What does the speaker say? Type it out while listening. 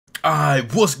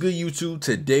Alright, what's good YouTube?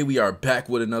 Today we are back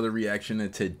with another reaction.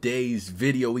 In today's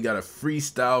video we got a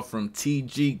freestyle from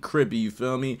Crippy, you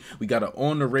feel me? We got an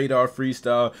on the radar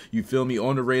freestyle, you feel me?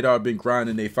 On the radar been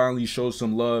grinding, they finally showed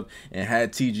some love and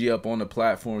had TG up on the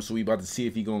platform, so we about to see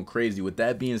if he going crazy. With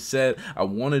that being said, I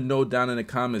want to know down in the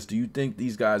comments, do you think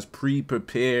these guys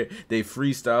pre-prepare they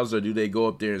freestyles or do they go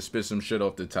up there and spit some shit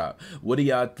off the top? What do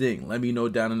y'all think? Let me know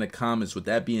down in the comments. With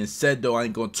that being said though, I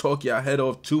ain't gonna talk y'all head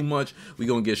off too much. We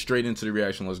gonna get straight into the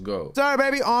reaction. Let's go. Sir,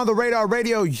 baby, on the radar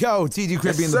radio. Yo,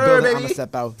 Crippy in the building. I'm gonna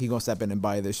step out. He gonna step in and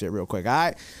buy this shit real quick. All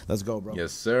right, let's go, bro.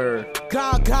 Yes, sir.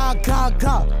 Go.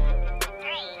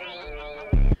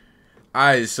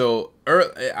 Alright, so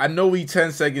I know we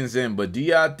 10 seconds in, but do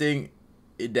y'all think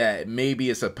that maybe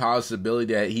it's a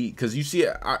possibility that because you see,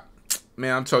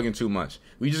 man, I'm talking too much.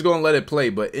 We just gonna let it play,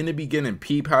 but in the beginning,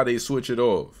 peep how they switch it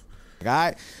off. All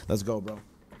right, let's go, bro.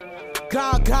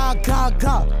 Go.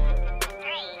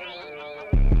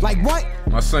 Like what?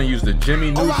 My son used the Jimmy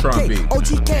Neutron beat.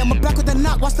 OGK, I'm back with the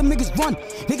knock, watch them niggas run.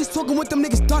 Niggas talking what them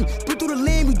niggas done. Split through the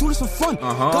land, we do this for fun.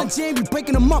 Gun jam, we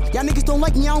breaking them up. Y'all niggas don't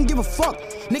like me, I don't give a fuck.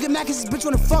 Nigga Mac is this bitch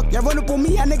wanna fuck. Y'all run up on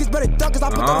me, y'all niggas better duck. Cause I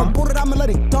put that on board, I'ma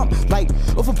let it dump. Like,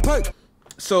 off a perk.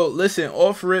 So listen,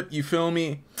 off rip, you feel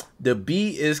me? The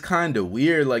beat is kind of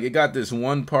weird. Like, it got this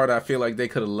one part I feel like they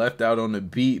could have left out on the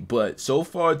beat, but so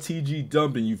far TG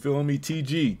dumping, you feel me?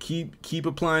 TG, keep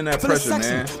applying that pressure,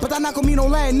 man. But that not gonna mean no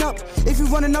laying up. If you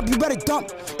running up, you better dump.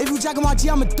 If you jacking my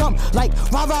G, I'ma dump. Like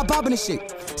rah bobbing and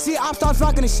shit. See, I start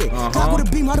rocking and shit. Clock with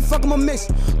a beam, how the fuck I'ma miss?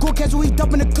 Go catch what he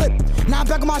dumping the clip. Now I'm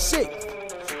back on my shit.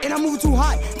 And I'm moving too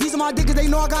hot. These are my niggas, they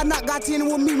know I got knocked. Got 10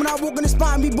 with me when I walk in the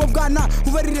spot and we both got knocked.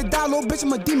 Who ready to die, little bitch,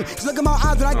 I'm a demon. Just look at my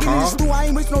eyes when I get in the stool, I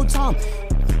ain't wasting no time.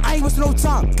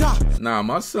 Nah,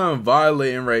 my son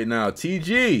violating right now.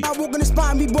 TG. I walk in the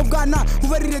spot and we both got knocked.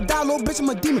 Who ready to die, little bitch, I'm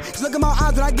a demon. Just look at my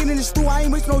eyes when I get in the stool, I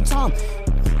ain't wasting no time.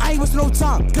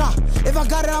 If I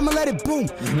got it, I'ma let it boom.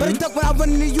 Better duck when I run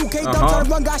in the UK. Don't try to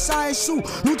run, got shot and shoot.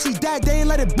 Lucci's dad, they ain't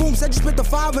let it boom. Said you spit the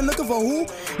 5 and looking for who?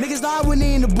 Niggas lie when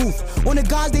they in the booth. On the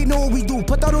guys, they know what we do.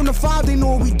 Put that on the 5, they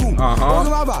know what we do.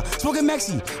 Smoking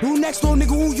Mexi. Who next, little nigga?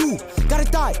 Who you? Got a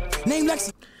thigh. Name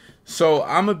Lexi. So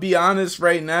I'm gonna be honest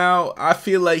right now, I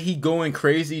feel like he going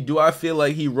crazy. Do I feel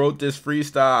like he wrote this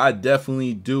freestyle? I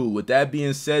definitely do. With that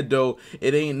being said though,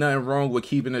 it ain't nothing wrong with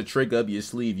keeping a trick up your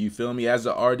sleeve, you feel me? As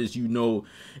an artist, you know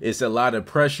it's a lot of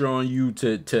pressure on you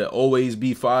to always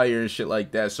be fire and shit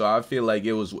like that. So I feel like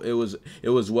it was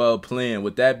well planned.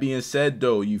 With that being said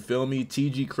though, you feel me?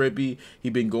 Crippy, he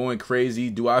been going crazy.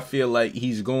 Do I feel like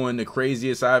he's going the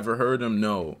craziest I ever heard him?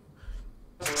 No.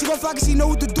 She gon' fuck and she know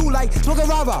what to do, like smoking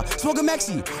rah, smoking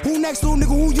Mexi. Who next, little nigga?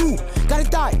 Who you? Got a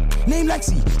thigh, name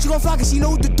Lexi. She gon' fuck and she know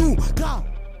what to do. God.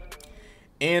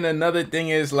 And another thing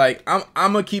is, like, I'm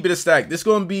gonna keep it a stack. This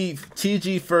gonna be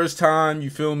TG first time, you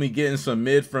feel me, getting some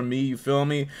mid from me, you feel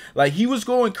me? Like, he was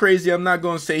going crazy. I'm not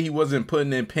gonna say he wasn't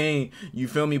putting in pain, you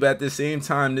feel me? But at the same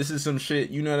time, this is some shit,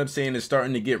 you know what I'm saying, it's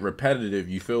starting to get repetitive,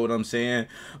 you feel what I'm saying?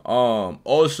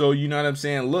 Also, you know what I'm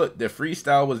saying, look, the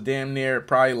freestyle was damn near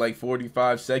probably like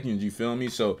 45 seconds, you feel me?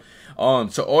 So all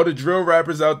the drill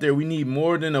rappers out there, we need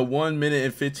more than a 1 minute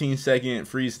and 15-second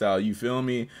freestyle, you feel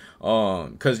me?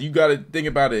 Cause you gotta think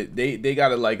about it, they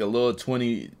got like a little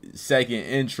 20-second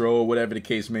intro or whatever the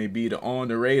case may be to on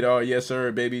the radar. Yes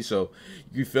sir, baby. So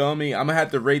you feel me? I'm gonna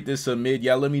have to rate this a mid.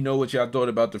 Y'all let me know what y'all thought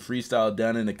about the freestyle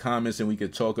down in the comments and we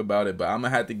could talk about it, but I'm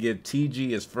gonna have to give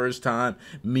TG his first time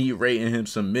me rating him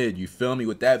some mid, you feel me?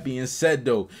 With that being said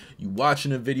though, you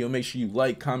watching the video, make sure you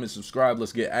like, comment, subscribe.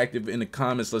 Let's get active in the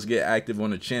comments, let's get active on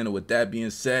the channel. With that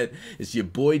being said, it's your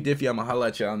boy Diffy. I'm gonna holla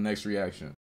at y'all next reaction.